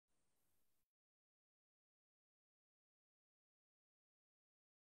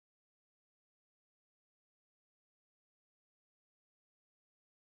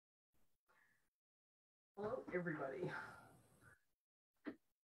Hello, everybody.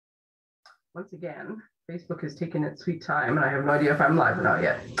 Once again, Facebook has taken its sweet time, and I have no idea if I'm live or not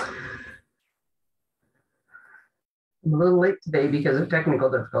yet. I'm a little late today because of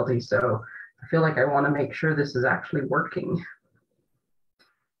technical difficulties, so I feel like I want to make sure this is actually working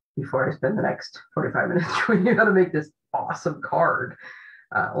before I spend the next 45 minutes showing you how to make this awesome card,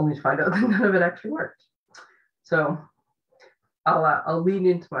 only to find out that none of it actually worked. So I'll lean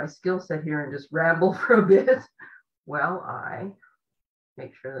into my skill set here and just ramble for a bit while I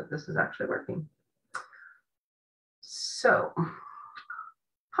make sure that this is actually working. So,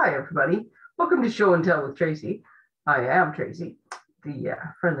 hi everybody. Welcome to Show and Tell with Tracey. I am Tracey, the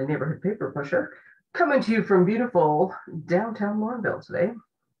friendly neighborhood paper pusher, coming to you from beautiful downtown Lornville today.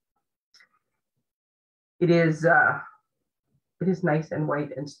 It is nice and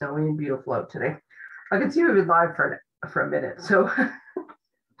white and snowy and beautiful out today. I can see we've been live for a minute, so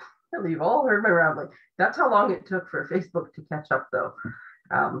you've all heard my rambling. That's how long it took for Facebook to catch up, though.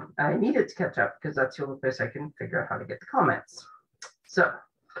 I needed to catch up because that's the only place I can figure out how to get the comments. So,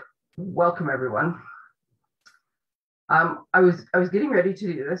 welcome everyone. I was getting ready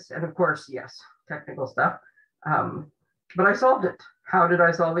to do this, and of course, yes, technical stuff. But I solved it. How did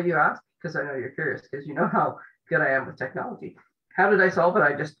I solve it, you ask? Because I know you're curious, because you know how good I am with technology. How did I solve it?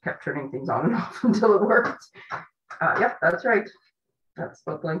 I just kept turning things on and off until it worked. Yep, that's right. That's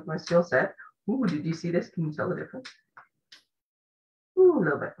about the length of my skill set. Ooh, did you see this? Can you tell the difference? Ooh, a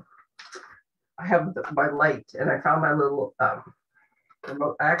little bit. I have my light, and I found my little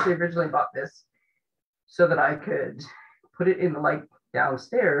remote. I actually originally bought this so that I could put it in the light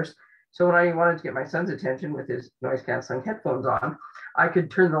downstairs. So when I wanted to get my son's attention with his noise canceling headphones on, I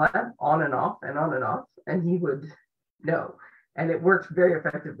could turn the lamp on and off and on and off, and he would know. And it worked very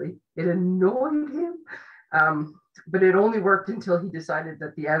effectively. It annoyed him, but it only worked until he decided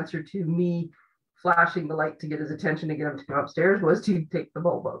that the answer to me flashing the light to get his attention to get him to come upstairs was to take the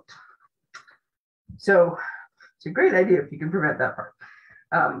bulb out. So it's a great idea if you can prevent that part.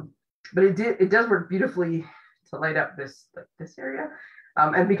 But it does work beautifully to light up this area.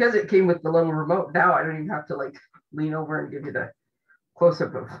 And because it came with the little remote, now I don't even have to like lean over and give you the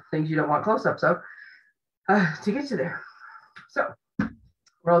close-up of things you don't want close-ups of to get you there. So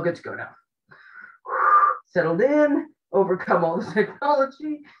we're all good to go now. Settled in, overcome all the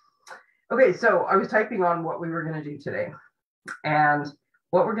technology. Okay, so I was typing on what we were going to do today. And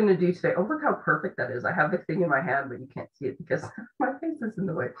what we're going to do today, oh, look how perfect that is. I have the thing in my hand, but you can't see it because my face is in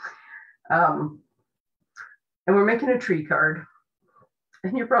the way. And we're making a tree card.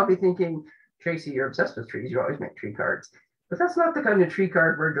 And you're probably thinking, Tracey, you're obsessed with trees. You always make tree cards. But that's not the kind of tree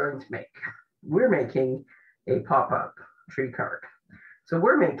card we're going to make. We're making a pop-up tree card. So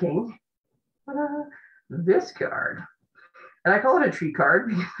we're making this card. And I call it a tree card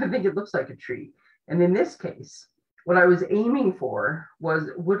because I think it looks like a tree. And in this case, what I was aiming for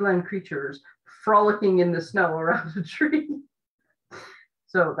was woodland creatures frolicking in the snow around a tree.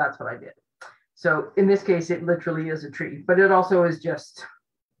 So that's what I did. So in this case, it literally is a tree, but it also is just,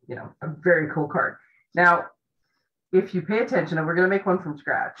 you know, a very cool card. Now, if you pay attention, and we're going to make one from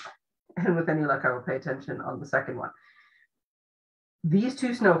scratch, and with any luck, I will pay attention on the second one. These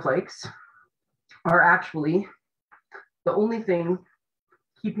two snowflakes are actually the only thing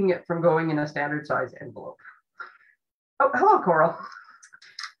keeping it from going in a standard size envelope. Oh, hello, Coral.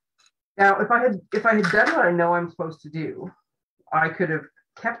 Now, if I had done what I know I'm supposed to do, I could have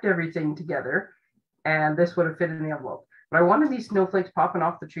kept everything together and this would have fit in the envelope. But I wanted these snowflakes popping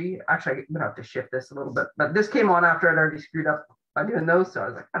off the tree. Actually, I'm gonna have to shift this a little bit, but this came on after I'd already screwed up by doing those, so I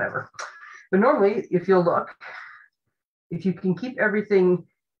was like, whatever. But normally, if you'll look, if you can keep everything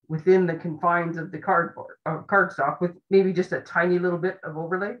within the confines of the cardstock with maybe just a tiny little bit of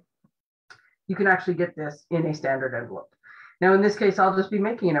overlay, you can actually get this in a standard envelope. Now, in this case, I'll just be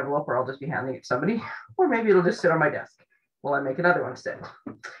making an envelope or I'll just be handing it to somebody, or maybe it'll just sit on my desk while I make another one instead.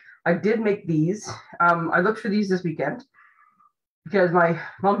 I did make these. I looked for these this weekend because my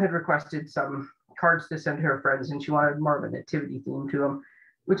mom had requested some cards to send to her friends and she wanted more of a nativity theme to them,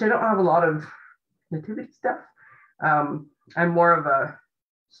 which I don't have a lot of nativity stuff. I'm more of a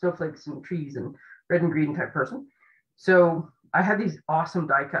snowflakes and trees and red and green type person. So I had these awesome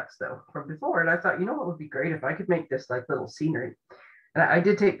die cuts though from before, and I thought, you know what would be great if I could make this like little scenery. And I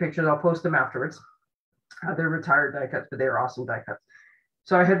did take pictures. I'll post them afterwards. They're retired die cuts, but they were awesome die cuts.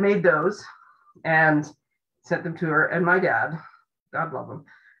 So I had made those and sent them to her. And my dad, God love him,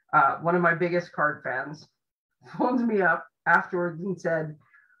 one of my biggest card fans, phones me up afterwards and said,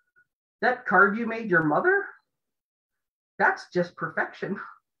 "That card you made your mother? That's just perfection."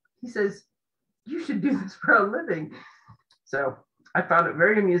 He says, "You should do this for a living." So I found it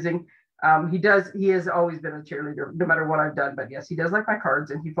very amusing. He has always been a cheerleader, no matter what I've done. But yes, he does like my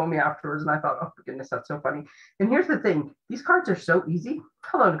cards, and he phoned me afterwards, and I thought, oh goodness, that's so funny. And here's the thing: these cards are so easy.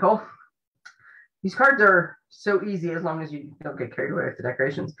 Hello, Nicole. These cards are so easy as long as you don't get carried away with the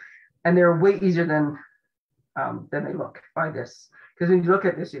decorations, and they're way easier than they look by this. Because when you look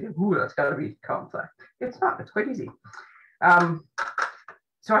at this, you think, ooh, that's got to be complex. It's not. It's quite easy.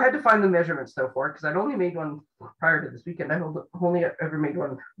 So I had to find the measurements though for it, because I'd only made one prior to this weekend. I only ever made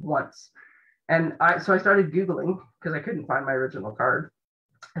one once. And so I started Googling, because I couldn't find my original card.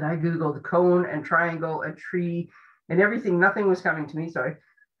 And I Googled cone and triangle and tree and everything. Nothing was coming to me. So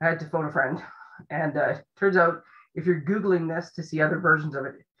I had to phone a friend. And turns out if you're Googling this to see other versions of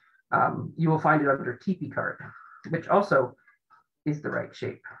it, you will find it under teepee card, which also is the right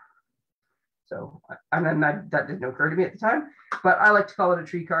shape. So, and then that didn't occur to me at the time, but I like to call it a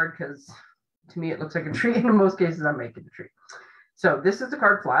tree card because to me it looks like a tree, and in most cases I'm making a tree. So this is the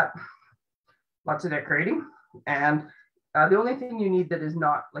card flat, lots of decorating, and the only thing you need that is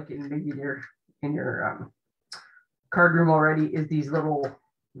not like in your card room already is these little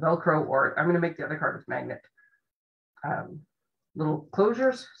Velcro, or I'm going to make the other card with magnet, little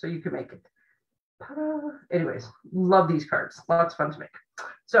closures so you can make it. Anyways, love these cards, lots of fun to make.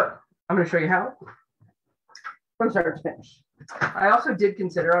 So I'm going to show you how from start to finish. I also did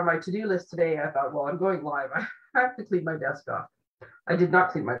consider on my to-do list today, I thought, well, I'm going live. I have to clean my desk off. I did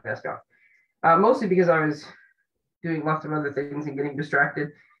not clean my desk off, mostly because I was doing lots of other things and getting distracted.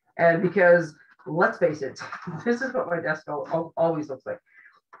 And because, let's face it, this is what my desk always looks like.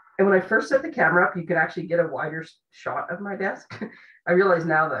 And when I first set the camera up, you could actually get a wider shot of my desk. I realize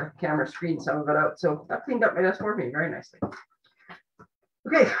now the camera screened some of it out. So that cleaned up my desk for me very nicely.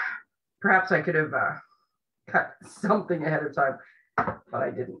 Okay. Perhaps I could have cut something ahead of time, but I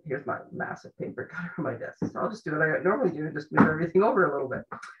didn't. Here's my massive paper cutter on my desk. So I'll just do what I normally do and just move everything over a little bit.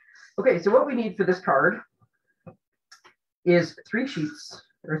 Okay, so what we need for this card is 3 sheets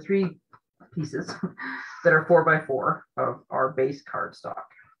or 3 pieces that are 4x4 of our base cardstock.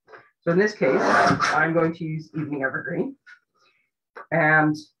 So in this case, I'm going to use Evening Evergreen,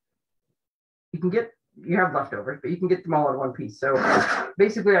 and you have leftovers, but you can get them all in one piece. So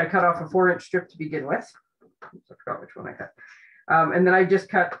basically I cut off a 4-inch strip to begin with. Oops, I forgot which one I cut. And then I just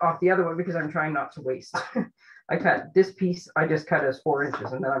cut off the other one because I'm trying not to waste. I cut this piece, I just cut as 4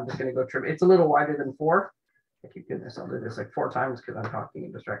 inches, and then I'm just going to go trim. It's a little wider than 4. I keep doing this. I'll do this like 4 times because I'm talking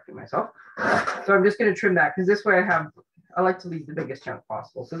and distracting myself. So I'm just going to trim that because this way I like to leave the biggest chunk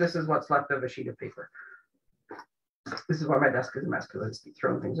possible. So this is what's left of a sheet of paper. This is why my desk is a mess, because I just keep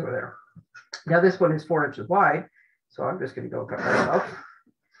throwing things over there. Now this one is 4 inches wide, so I'm just going to go cut myself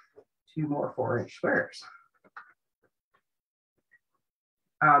 2 more 4-inch squares.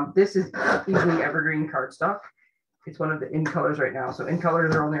 This is Evening Evergreen cardstock. It's one of the in colors right now. So in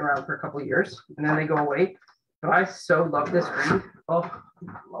colors are only around for a couple of years, and then they go away. But I so love this green. Oh,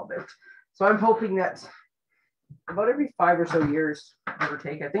 love it. So I'm hoping that about every 5 or so years, give or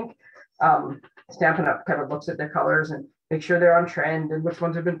take, I think, Stampin' Up! Kind of looks at the colors and make sure they're on trend and which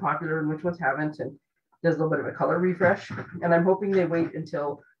ones have been popular and which ones haven't, and does a little bit of a color refresh. And I'm hoping they wait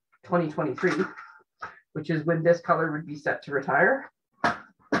until 2023, which is when this color would be set to retire,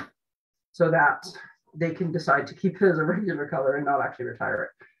 so that they can decide to keep it as a regular color and not actually retire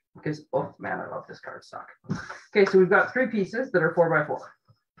it. Because, oh man, I love this cardstock. Okay, so we've got 3 pieces that are 4x4.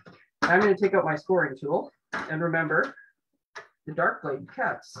 I'm going to take out my scoring tool, and remember, the dark blade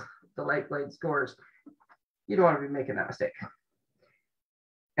cuts, the light blade scores. You don't want to be making that mistake.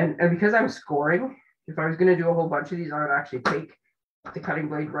 And because I'm scoring, if I was going to do a whole bunch of these, I would actually take the cutting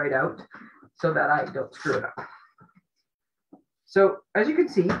blade right out so that I don't screw it up. So as you can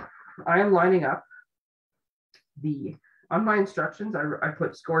see, I am lining up on my instructions, I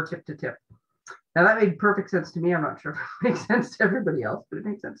put score tip to tip. Now that made perfect sense to me. I'm not sure if it makes sense to everybody else, but it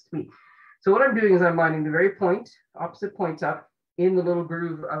makes sense to me. So what I'm doing is I'm lining the very opposite points up in the little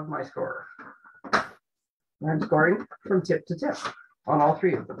groove of my scorer. And I'm scoring from tip to tip on all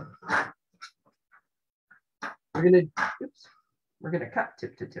 3 of them. We're gonna cut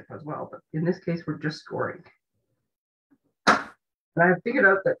tip to tip as well, but in this case, we're just scoring. And I figured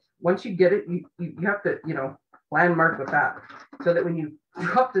out that once you get it, you have to, landmark with that, so that when you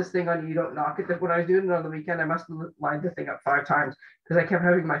drop this thing on you, you don't knock it. When I was doing it on the weekend, I must have lined the thing up 5 times because I kept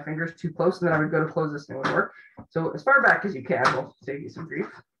having my fingers too close, and then I would go to close this thing, it wouldn't work. So as far back as you can will save you some grief.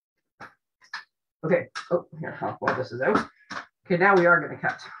 Okay, oh, here, while this is out. Okay, now we are going to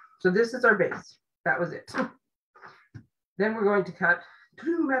cut. So this is our base. That was it. Then we're going to cut,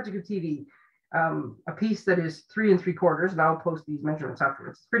 magic of TV, a piece that is 3 3/4, and I'll post these measurements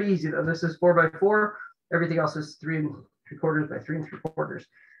afterwards. It's pretty easy though. This is 4x4. Everything else is 3 3/4 by 3 3/4.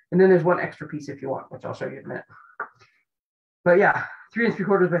 And then there's one extra piece if you want, which I'll show you in a minute. But yeah, 3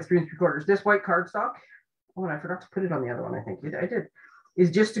 3/4 by 3 3/4. This white cardstock, oh, and I forgot to put it on the other one, I think I did,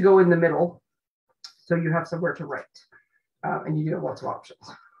 is just to go in the middle so you have somewhere to write. And you do have lots of options.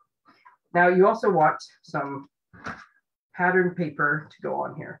 Now you also want some pattern paper to go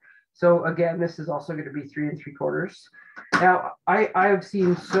on here. So again, this is also going to be 3 3/4. Now I have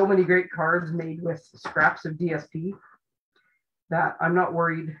seen so many great cards made with scraps of DSP that I'm not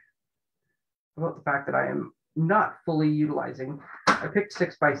worried about the fact that I am not fully utilizing. I picked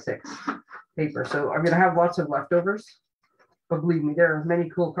 6 by 6 paper, so I'm going to have lots of leftovers. But believe me, there are many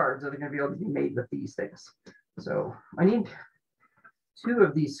cool cards that are going to be able to be made with these things. So I need 2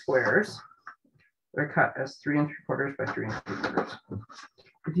 of these squares that are cut as 3 3/4 by 3 3/4.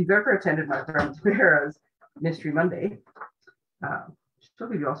 If you've ever attended my friend Vera's Mystery Monday, she'll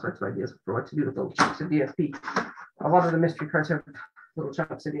give you all sorts of ideas for what to do with little chunks of DSP. A lot of the mystery cards have little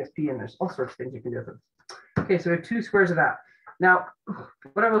chunks of DSP, and there's all sorts of things you can do with them. Okay, so we have 2 squares of that. Now,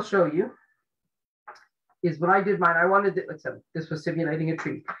 what I will show you is when I did mine, I wanted it, like I said, this was simulating a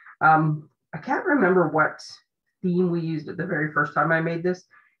tree. I can't remember what theme we used at the very first time I made this,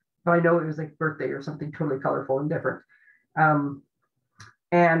 but I know it was like birthday or something totally colorful and different.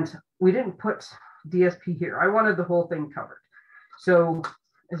 And we didn't put DSP here. I wanted the whole thing covered. So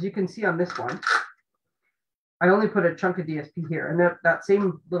as you can see on this one, I only put a chunk of DSP here, and that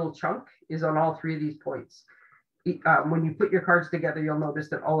same little chunk is on all 3 of these points. When you put your cards together, you'll notice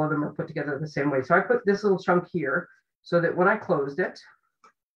that all of them are put together the same way. So I put this little chunk here so that when I closed it,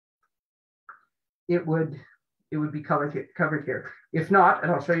 it would be covered here. If not,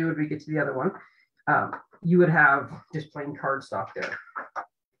 and I'll show you when we get to the other one, you would have just plain cardstock there.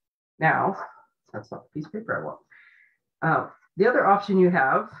 Now, that's not the piece of paper I want. The other option you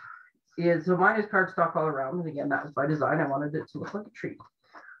have is, so mine is cardstock all around. And again, that was by design. I wanted it to look like a tree.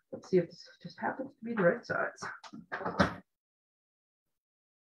 Let's see if this just happens to be the right size.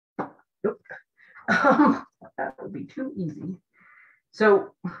 Nope. That would be too easy.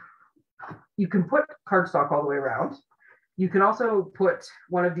 So you can put cardstock all the way around. You can also put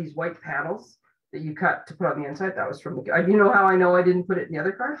one of these white panels that you cut to put on the inside. That was from the, you know how I know I didn't put it in the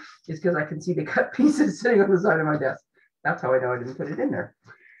other card? Is because I can see the cut pieces sitting on the side of my desk. That's how I know I didn't put it in there.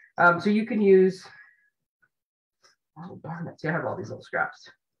 So you can use, oh darn it, see, I have all these little scraps.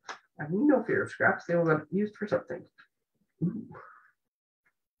 I have no fear of scraps. They will get used for something. Ooh.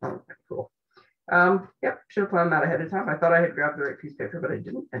 Oh, cool. Yep, should have planned that ahead of time. I thought I had grabbed the right piece of paper, but I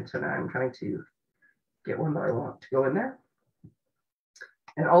didn't. And so now I'm trying to get one that I want to go in there.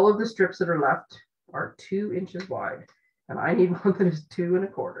 And all of the strips that are left are 2 inches wide. And I need one that is 2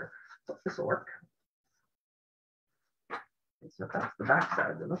 1/4. So this will work. Okay, so if that's the back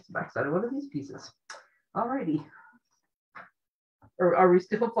side, then that's the back side of one of these pieces. All righty. Are we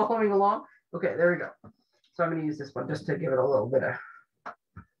still following along? Okay, there we go. So I'm going to use this one just to give it a little bit of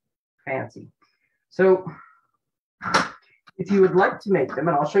fancy. So if you would like to make them,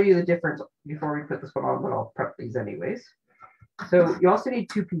 and I'll show you the difference before we put this one on, but I'll prep these anyways. So you also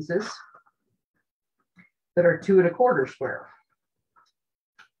need 2 pieces that are 2 1/4 square.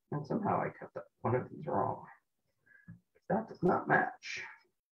 And somehow I cut one of these wrong. That does not match.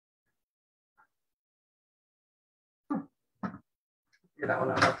 Get that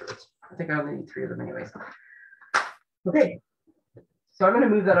one out afterwards. I think I only need 3 of them anyways. Okay, so I'm going to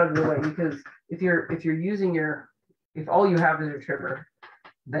move that out of the way, because if you're using if all you have is your trimmer,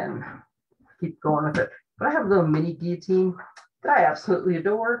 then keep going with it. But I have a little mini guillotine that I absolutely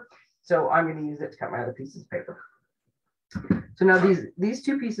adore, so I'm going to use it to cut my other pieces of paper. So now these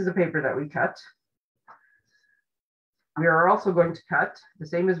 2 pieces of paper that we cut, we are also going to cut the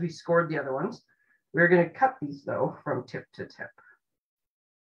same as we scored the other ones. We're going to cut these though from tip to tip.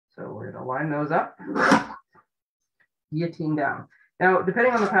 So we're going to line those up, guillotine down. Now,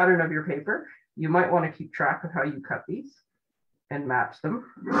 depending on the pattern of your paper, you might want to keep track of how you cut these and match them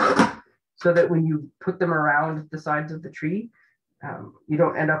so that when you put them around the sides of the tree, you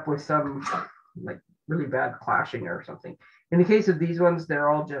don't end up with some like really bad clashing or something. In the case of these ones, they're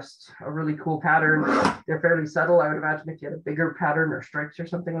all just a really cool pattern. They're fairly subtle. I would imagine if you had a bigger pattern or stripes or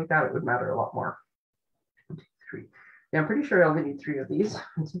something like that, it would matter a lot more. 1, 2, 3. Yeah, I'm pretty sure I only need 3 of these.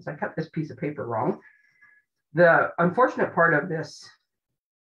 And since I cut this piece of paper wrong, the unfortunate part of this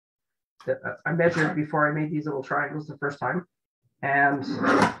that I measured before I made these little triangles the first time, and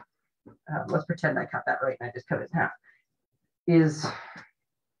let's pretend I cut that right and I just cut it in half, is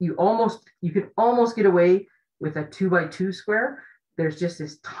you can almost get away with a 2 by 2 square. There's just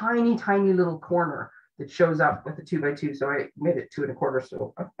this tiny, tiny little corner that shows up with a 2 by 2. So I made it 2 1/4,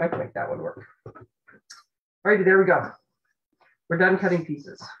 so I can make that one work. All right, there we go. We're done cutting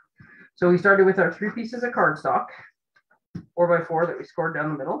pieces. So we started with our 3 pieces of cardstock, 4x4 that we scored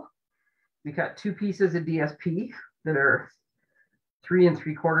down the middle. We cut 2 pieces of DSP that are 3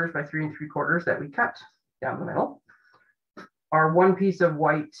 3/4 by 3 3/4 that we cut down the middle. Our 1 piece of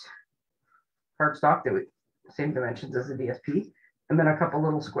white cardstock that we same dimensions as the DSP, and then a couple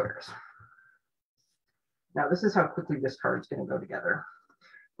little squares. Now this is how quickly this card is going to go together.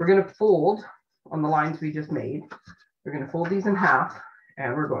 We're going to fold on the lines we just made. We're going to fold these in half,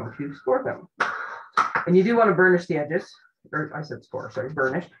 and we're going to score them. And you do want to burnish the edges, or I said score, sorry,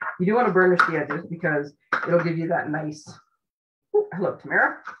 burnish. You do want to burnish the edges because it'll give you that nice, oh, hello,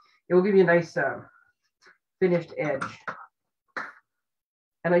 Tamara. It will give you a nice finished edge.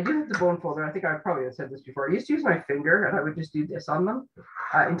 And I do have the bone folder. I think I probably have said this before. I used to use my finger and I would just do this on them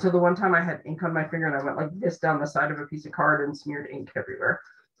until the one time I had ink on my finger and I went like this down the side of a piece of card and smeared ink everywhere.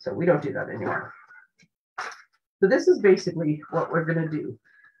 So we don't do that anymore. So this is basically what we're going to do.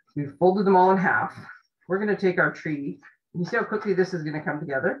 We've folded them all in half. We're going to take our tree. You see how quickly this is going to come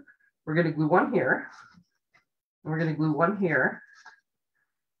together. We're going to glue one here. And we're going to glue one here.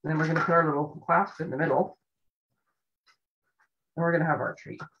 And then we're going to put our little clasp in the middle. And we're going to have our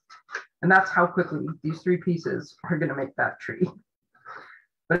tree. And that's how quickly these 3 pieces are going to make that tree.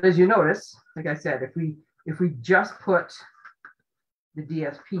 But as you notice, like I said, if we just put the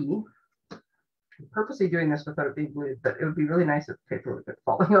DSP, I'm purposely doing this without it being glued, but it would be really nice if the paper was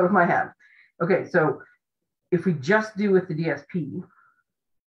falling out of my hand. Okay, so if we just do with the DSP,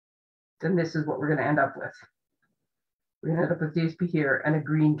 then this is what we're going to end up with. We're going to end up with DSP here and a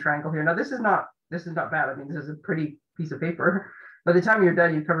green triangle here. Now this is not bad. I mean, this is a pretty piece of paper. By the time you're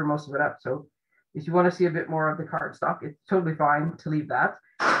done, you cover most of it up. So if you want to see a bit more of the cardstock, it's totally fine to leave that.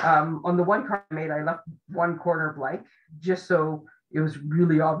 On the one card I made, I left one corner blank just so it was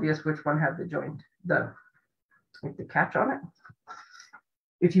really obvious which one had the joint, the catch on it.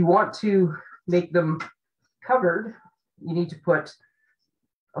 If you want to make them covered, you need to put,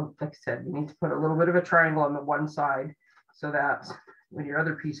 like I said, you need to put a little bit of a triangle on the one side so that when your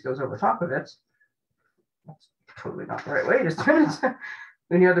other piece goes over top of it, that's totally not the right way, just a minute.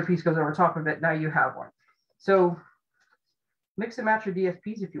 When your other piece goes over top of it, now you have one. So mix and match your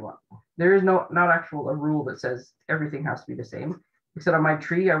DSPs if you want. There is not actual a rule that says everything has to be the same. Except on my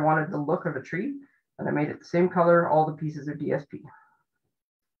tree, I wanted the look of a tree, and I made it the same color, all the pieces of DSP.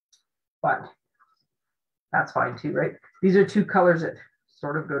 But that's fine too, right? These are 2 colors that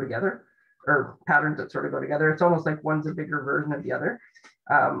sort of go together, or patterns that sort of go together. It's almost like one's a bigger version of the other.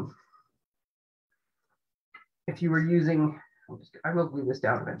 If you were using, I will glue this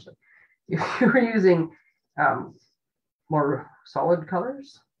down eventually. If you were using more solid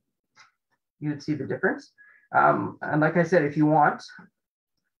colors, you would see the difference. And like I said, if you want,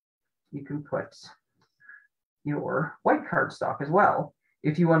 you can put your white cardstock as well,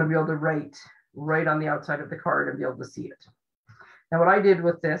 if you want to be able to write right on the outside of the card and be able to see it. Now, what I did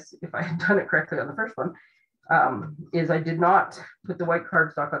with this, if I had done it correctly on the first one, is I did not put the white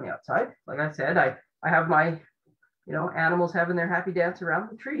cardstock on the outside. Like I said, I have my, animals having their happy dance around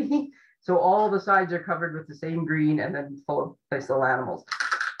the tree. So all the sides are covered with the same green and then full of nice little animals.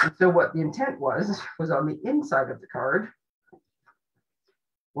 And so what the intent was on the inside of the card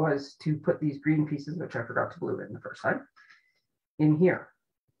was to put these green pieces, which I forgot to glue in the first time, in here.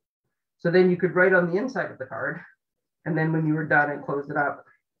 So then you could write on the inside of the card. And then when you were done and closed it up,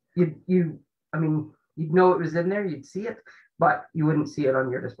 you'd know it was in there, you'd see it, but you wouldn't see it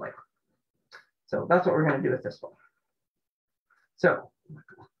on your display. So that's what we're going to do with this one. So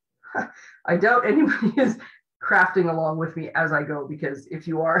I doubt anybody is crafting along with me as I go, because if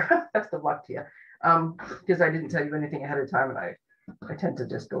you are, best of luck to you. Because I didn't tell you anything ahead of time and I tend to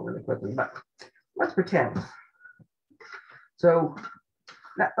just go really quickly, but let's pretend. So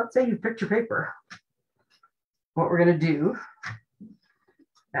let's say you picked your paper. What we're going to do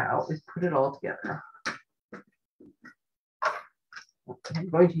now is put it all together. I'm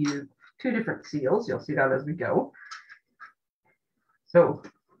going to use 2 different seals. You'll see that as we go. So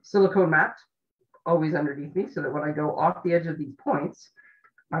silicone mat always underneath me so that when I go off the edge of these points,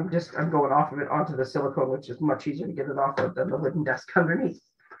 I'm going off of it onto the silicone, which is much easier to get it off of than the wooden desk underneath.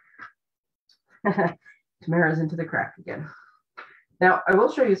 Tamara's into the crack again. Now, I will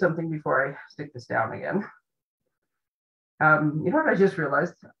show you something before I stick this down again. You know what I just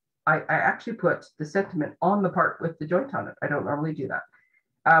realized? I actually put the sentiment on the part with the joint on it. I don't normally do that.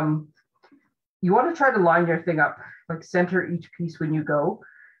 You want to try to line your thing up, like center each piece when you go.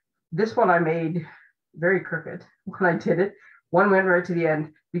 This one I made very crooked when I did it. One went right to the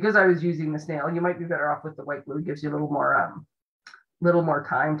end because I was using the snail. You might be better off with the white glue. It gives you a little more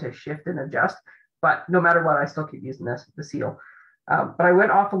time to shift and adjust. But no matter what, I still keep using the seal. But I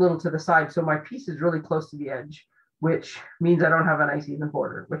went off a little to the side, so my piece is really close to the edge, which means I don't have a nice even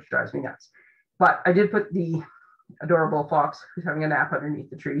border, which drives me nuts. But I did put the adorable fox who's having a nap underneath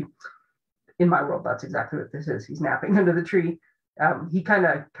the tree. In my world, that's exactly what this is. He's napping under the tree. He kind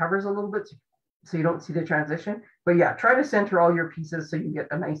of covers a little bit, so you don't see the transition. But yeah, try to center all your pieces so you get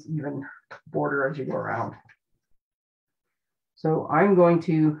a nice even border as you go around. So I'm going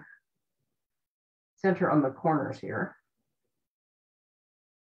to center on the corners here.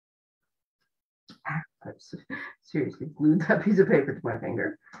 I've seriously glued that piece of paper to my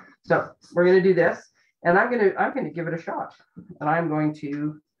finger. So we're going to do this, and I'm going to give it a shot. And I'm going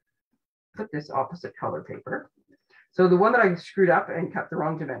to put this opposite color paper. So the one that I screwed up and cut the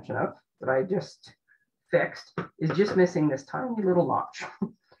wrong dimension of, that I just fixed, is just missing this tiny little notch.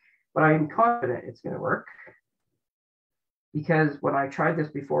 But I'm confident it's going to work, because when I tried this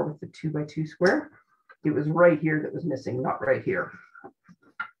before with the 2x2 square, it was right here that was missing, not right here.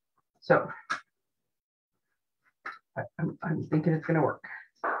 So I'm thinking it's going to work.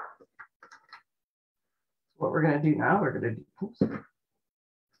 What we're going to do now, we're going to do, oops,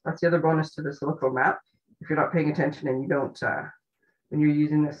 that's the other bonus to the silicone mat. If you're not paying attention and you don't, when you're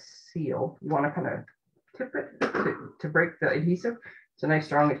using this seal, you want to kind of tip it to break the adhesive. It's a nice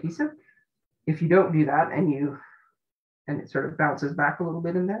strong adhesive. If you don't do that and it sort of bounces back a little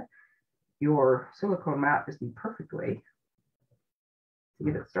bit in there, your silicone mat is the perfect way to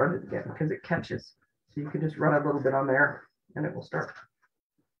get it started again, because it catches. So you can just run a little bit on there and it will start.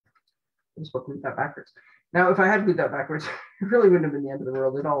 I'm just going to glue that backwards. Now, if I had glued that backwards, it really wouldn't have been the end of the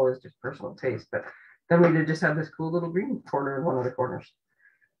world. It all is just personal taste. But then we'd have just had this cool little green corner in one of the corners.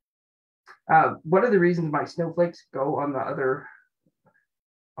 One of the reasons my snowflakes go on the other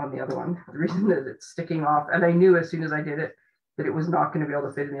one, the reason that it's sticking off, and I knew as soon as I did it that it was not going to be able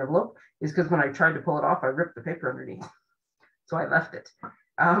to fit in the envelope, is because when I tried to pull it off, I ripped the paper underneath. So I left it.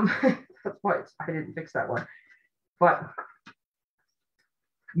 That's why I didn't fix that one. But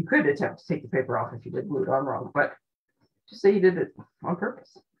you could attempt to take the paper off if you did glue it on wrong, but just say you did it on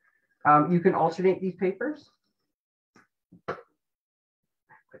purpose. You can alternate these papers. Quite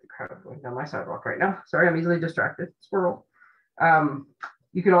the crowd going down my sidewalk right now. Sorry, I'm easily distracted. Squirrel.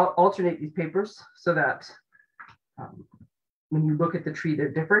 You can alternate these papers so that when you look at the tree,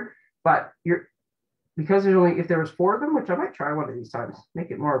 they're different. But because there's only, if there was 4 of them, which I might try one of these times,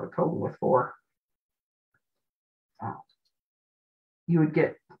 make it more of a cone with 4. You would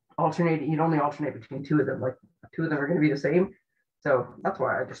get alternating, you'd only alternate between 2 of them, like 2 of them are going to be the same. So that's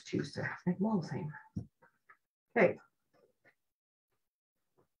why I just choose to make them all the same. Okay.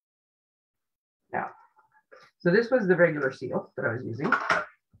 Now, so this was the regular seal that I was using,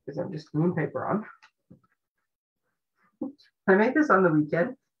 because I'm just gluing paper on. I made this on the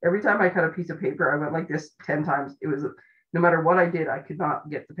weekend. Every time I cut a piece of paper, I went like this 10 times. It was, no matter what I did, I could not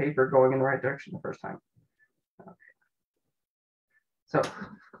get the paper going in the right direction the first time. Okay. So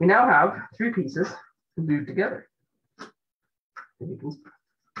we now have 3 pieces glued together. You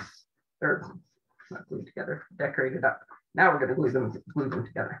can, or not glued together, decorated up. Now we're going to glue them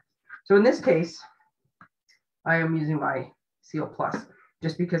together. So in this case, I am using my Seal Plus,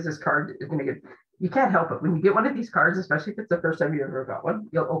 just because this card is going to get, you can't help it. When you get one of these cards, especially if it's the first time you ever got one,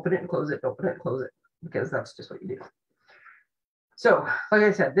 you'll open it and close it, open it and close it, because that's just what you do. So like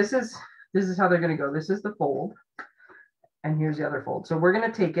I said, this is how they're going to go. This is the fold, and here's the other fold. So we're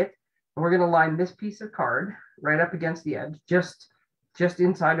going to take it and we're going to line this piece of card right up against the edge, just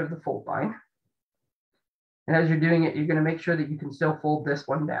inside of the fold line. And as you're doing it, you're going to make sure that you can still fold this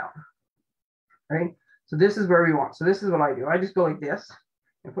one down, right? So this is where we want. So this is what I do. I just go like this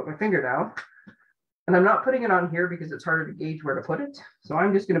and put my finger down. And I'm not putting it on here because it's harder to gauge where to put it. So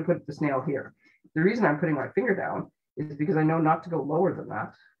I'm just going to put the snail here. The reason I'm putting my finger down is because I know not to go lower than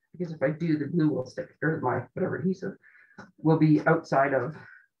that. Because if I do, the glue will stick, or my whatever adhesive will be outside of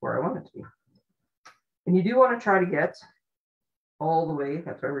where I want it to be. And you do want to try to get all the way,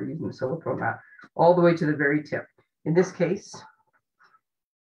 that's why we're using the silicone mat, all the way to the very tip. In this case,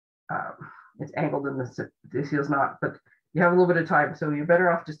 it's angled and the seal's not, but you have a little bit of time, so you're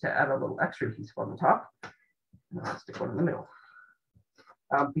better off just to add a little extra adhesive on the top. And I'll stick one in the middle.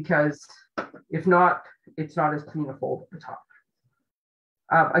 Because if not, it's not as clean a fold at the top.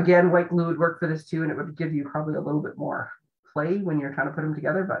 Again, white glue would work for this too, and it would give you probably a little bit more play when you're trying to put them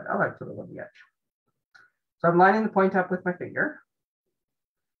together, but I like to put it on the edge. So I'm lining the point up with my finger,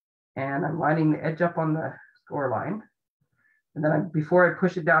 and I'm lining the edge up on the score line. And then before I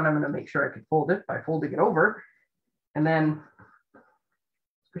push it down, I'm going to make sure I can fold it by folding it over, and then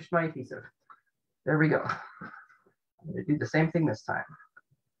push my adhesive. There we go. I'm going to do the same thing this time.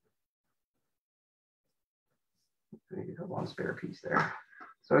 one spare piece there.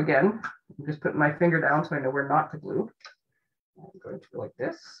 So again, I'm just putting my finger down so I know where not to glue. I'm going to go like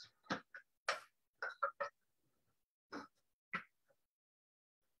this.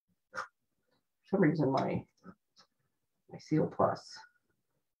 For some reason, my Seal Plus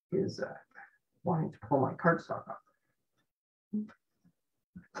is wanting to pull my cardstock off.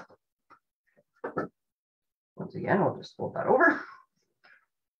 Once again, I'll just fold that over.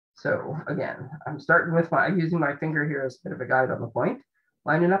 So again, I'm starting with using my finger here as a bit of a guide on the point,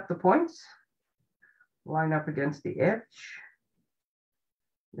 lining up the points, line up against the edge,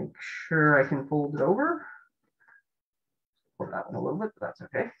 make sure I can fold it over. Pull that one a little bit, but that's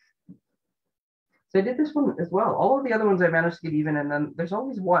okay. So I did this one as well. All of the other ones I managed to get even, and then there's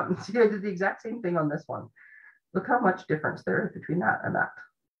always one. See, I did the exact same thing on this one. Look how much difference there is between that and that.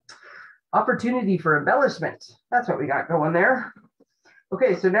 Opportunity for embellishment. That's what we got going there.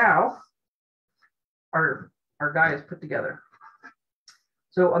 Okay, so now our guy is put together.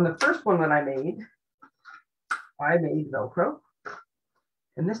 So on the first one that I made Velcro.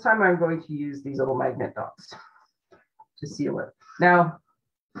 And this time I'm going to use these little magnet dots to seal it. Now,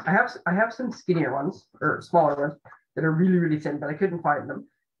 I have some skinnier ones or smaller ones that are really, really thin, but I couldn't find them.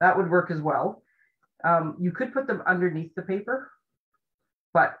 That would work as well. You could put them underneath the paper,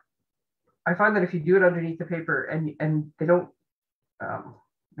 but I find that if you do it underneath the paper and they don't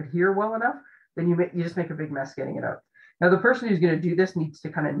adhere well enough, then you just make a big mess getting it out. Now, the person who's going to do this needs to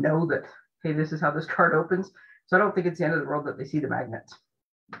kind of know that, hey, this is how this card opens. So I don't think it's the end of the world that they see the magnets.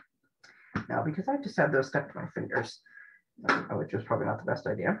 Now, because I just had those stuck to my fingers, which was probably not the best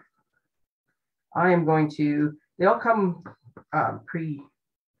idea, I am going to, they all come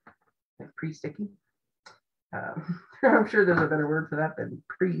pre-sticky. I'm sure there's a better word for that than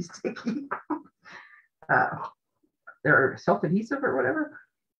pre-sticky. They're self-adhesive or whatever,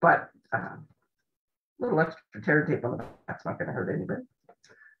 but a little extra tear tape on the back, that's not going to hurt anybody.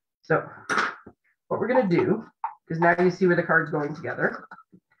 So what we're going to do, because now you see where the card's going together,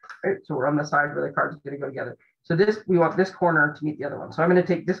 right? So we're on the side where the card's going to go together. So this, we want this corner to meet the other one. So I'm going to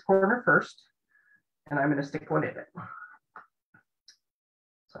take this corner first, and I'm going to stick one in it.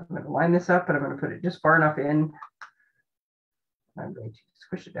 So I'm going to line this up, and I'm going to put it just far enough in. I'm going to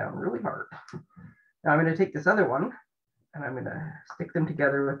squish it down really hard. Now I'm going to take this other one, and I'm going to stick them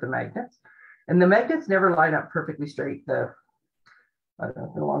together with the magnets. And the magnets never line up perfectly straight. I don't know,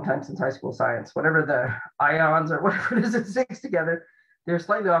 it's been a long time since high school science. Whatever the ions or whatever it is that sticks together, they're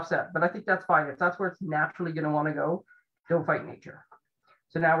slightly offset. But I think that's fine. If that's where it's naturally going to want to go, don't fight nature.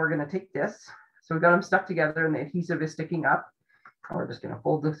 So now we're going to take this. So we've got them stuck together, and the adhesive is sticking up. And we're just going to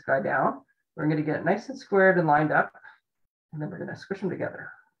fold this guy down. We're going to get it nice and squared and lined up, and then we're going to squish them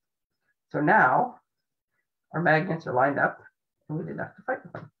together. So now our magnets are lined up, and we didn't have to fight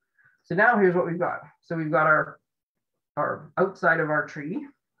with them. So now here's what we've got. So we've got our outside of our tree,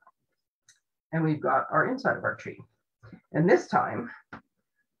 and we've got our inside of our tree. And this time,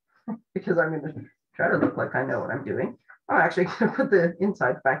 because I'm going to try to look like I know what I'm doing, I'm actually going to put the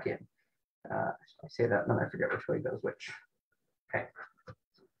inside back in. I say that, and then I forget which way goes which. Okay.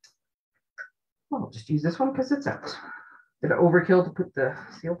 Well, I'll just use this one because it's out. Bit of overkill to put the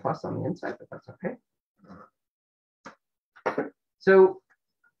Seal Plus on the inside, but that's okay. So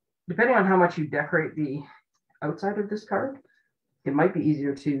depending on how much you decorate the outside of this card, it might be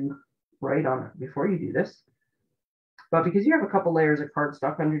easier to write on it before you do this. But because you have a couple layers of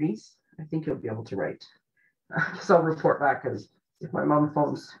cardstock underneath, I think you'll be able to write. I guess I'll report back, because if my mom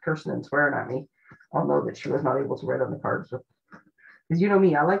phone's cursing and swearing at me, I'll know that she was not able to write on the cards. Because you know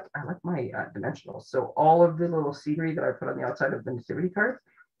me, I like my dimensionals. So all of the little scenery that I put on the outside of the nativity card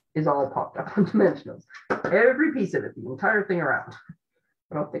is all popped up on dimensionals. Every piece of it, the entire thing around.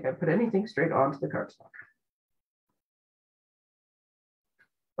 I don't think I put anything straight onto the cardstock.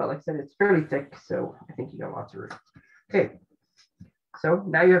 But like I said, it's fairly thick, so I think you got lots of room. Okay, so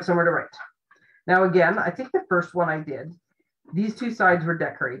now you have somewhere to write. Now again, I think the first one I did, these two sides were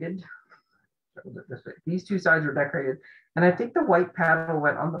decorated. These two sides were decorated, and I think the white panel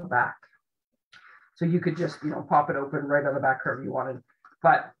went on the back. So you could just, pop it open right on the back however you wanted.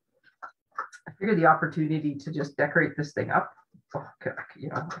 But I figured the opportunity to just decorate this thing up, I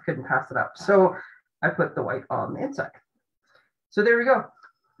couldn't pass it up. So I put the white on the inside. So there we go.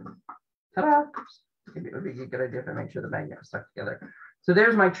 Ta-da! Maybe it would be a good idea if I make sure the magnet is stuck together. So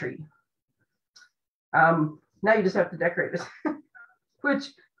there's my tree. Now you just have to decorate it,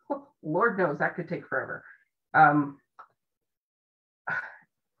 which, Lord knows, that could take forever. I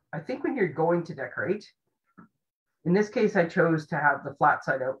think when you're going to decorate, in this case, I chose to have the flat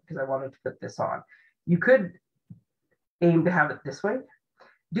side out because I wanted to put this on. You could aim to have it this way,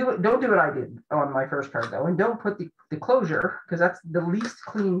 don't do what I did on my first card though, and don't put the closure, because that's the least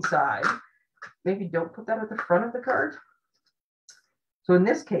clean side. Maybe don't put that at the front of the card. So in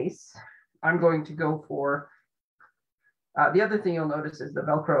this case, I'm going to go for, the other thing you'll notice is the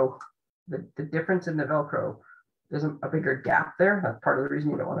Velcro, the difference in the Velcro, there's a bigger gap there. That's part of the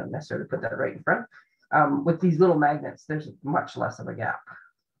reason you don't want to necessarily put that right in front. With these little magnets, there's much less of a gap,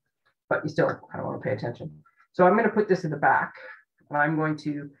 but you still kind of want to pay attention. So I'm going to put this in the back, and I'm going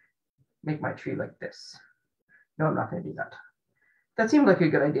to make my tree like this. No, I'm not going to do that. That seemed like a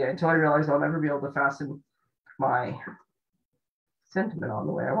good idea until I realized I'll never be able to fasten my sentiment on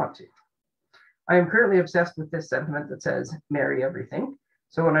the way I want to. I am currently obsessed with this sentiment that says, "Marry everything."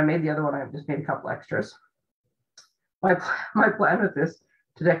 So when I made the other one, I just made a couple extras. My plan with this,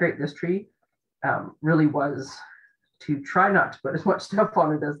 to decorate this tree, really was to try not to put as much stuff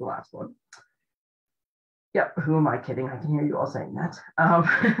on it as the last one. Yep, who am I kidding? I can hear you all saying that.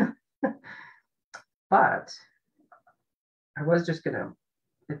 But I was just gonna,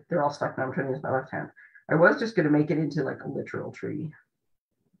 they're all stuck now, I'm trying to use my left hand. I was just gonna make it into like a literal tree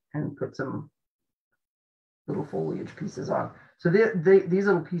and put some little foliage pieces on. So these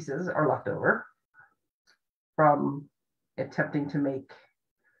little pieces are left over from attempting to make,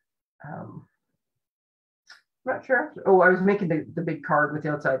 I'm not sure. Oh, I was making the big card with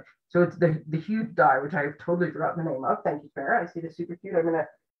the outside. So it's the huge die, which I've totally forgotten the name of. Thank you, Farah. I see this super cute.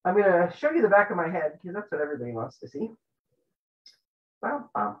 I'm gonna show you the back of my head because that's what everybody wants to see. I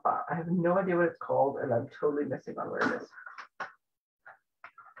have no idea what it's called, and I'm totally missing on where it is.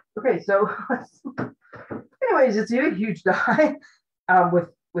 Okay, so anyways, it's a huge die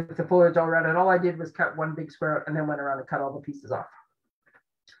with the foliage all around, and all I did was cut one big square out and then went around and cut all the pieces off.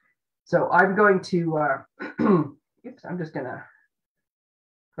 So I'm going to, oops, I'm just gonna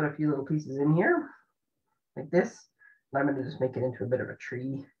put a few little pieces in here like this. I'm going to just make it into a bit of a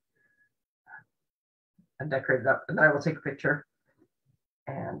tree and decorate it up. And then I will take a picture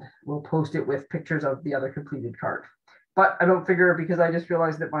and we'll post it with pictures of the other completed card. But I don't figure, because I just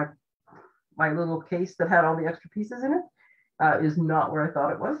realized that my little case that had all the extra pieces in it is not where I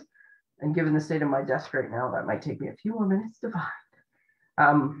thought it was. And given the state of my desk right now, that might take me a few more minutes to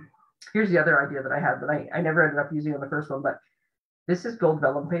find. Here's the other idea that I had, but I never ended up using on the first one, but this is gold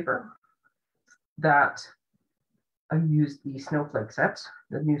vellum paper that I used the snowflake set,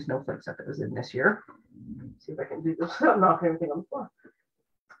 the new snowflake set that was in this year. Let's see if I can do this without knocking everything on the floor.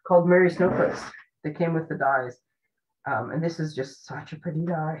 Called Merry Snowflakes. They came with the dies. And this is just such a pretty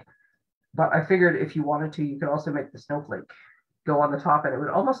die. But I figured if you wanted to, you could also make the snowflake go on the top, and it would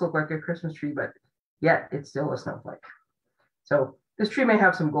almost look like a Christmas tree, but yet it's still a snowflake. So this tree may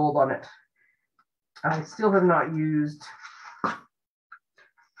have some gold on it. I still have not used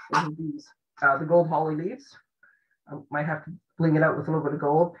these, the gold holly leaves. I might have to bling it out with a little bit of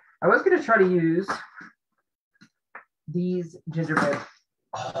gold. I was going to try to use these gingerbread.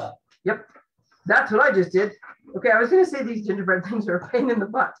 Oh, yep, that's what I just did. Okay, I was going to say these gingerbread things are a pain in the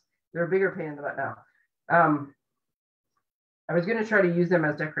butt. They're a bigger pain in the butt now. I was going to try to use them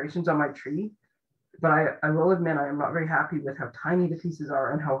as decorations on my tree, but I will admit I am not very happy with how tiny the pieces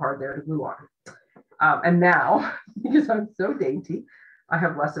are and how hard they're to glue on. And now, because I'm so dainty, I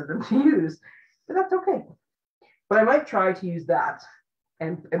have less of them to use, but that's okay. But I might try to use that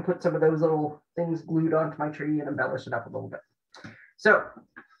and put some of those little things glued onto my tree and embellish it up a little bit. So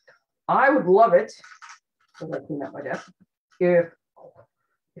I would love it, as I clean up my desk, if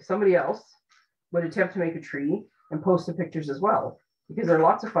somebody else would attempt to make a tree and post the pictures as well, because they're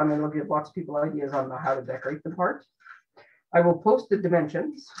lots of fun and it'll give lots of people ideas on how to decorate the part. I will post the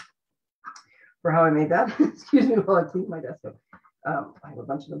dimensions for how I made that. Excuse me while I clean my desk up. I have a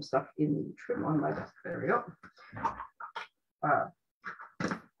bunch of them stuck in the trim on my desk. There we go.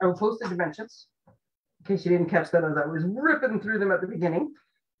 I will post the dimensions in case you didn't catch that as I was ripping through them at the beginning.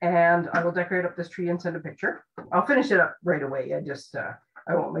 And I will decorate up this tree and send a picture. I'll finish it up right away.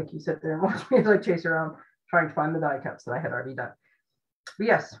 I won't make you sit there and watch me as I chase around trying to find the die cuts that I had already done. But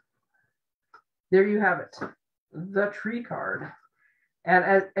yes, there you have it, the tree card.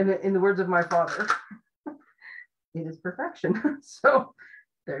 And in the words of my father, it is perfection. So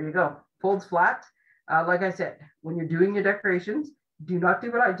there you go. Folds flat. Like I said, when you're doing your decorations, do not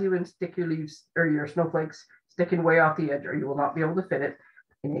do what I do and stick your leaves or your snowflakes sticking way off the edge, or you will not be able to fit it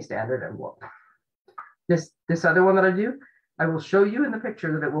in a standard envelope. This other one that I do, I will show you in the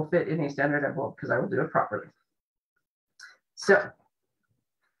picture that it will fit in a standard envelope because I will do it properly. So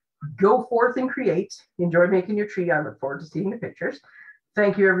go forth and create. Enjoy making your tree. I look forward to seeing the pictures.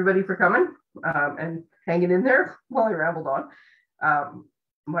 Thank you everybody for coming and hanging in there while I rambled on.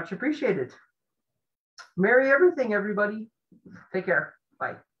 Much appreciated. Merry everything, everybody. Take care.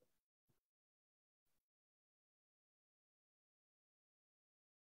 Bye.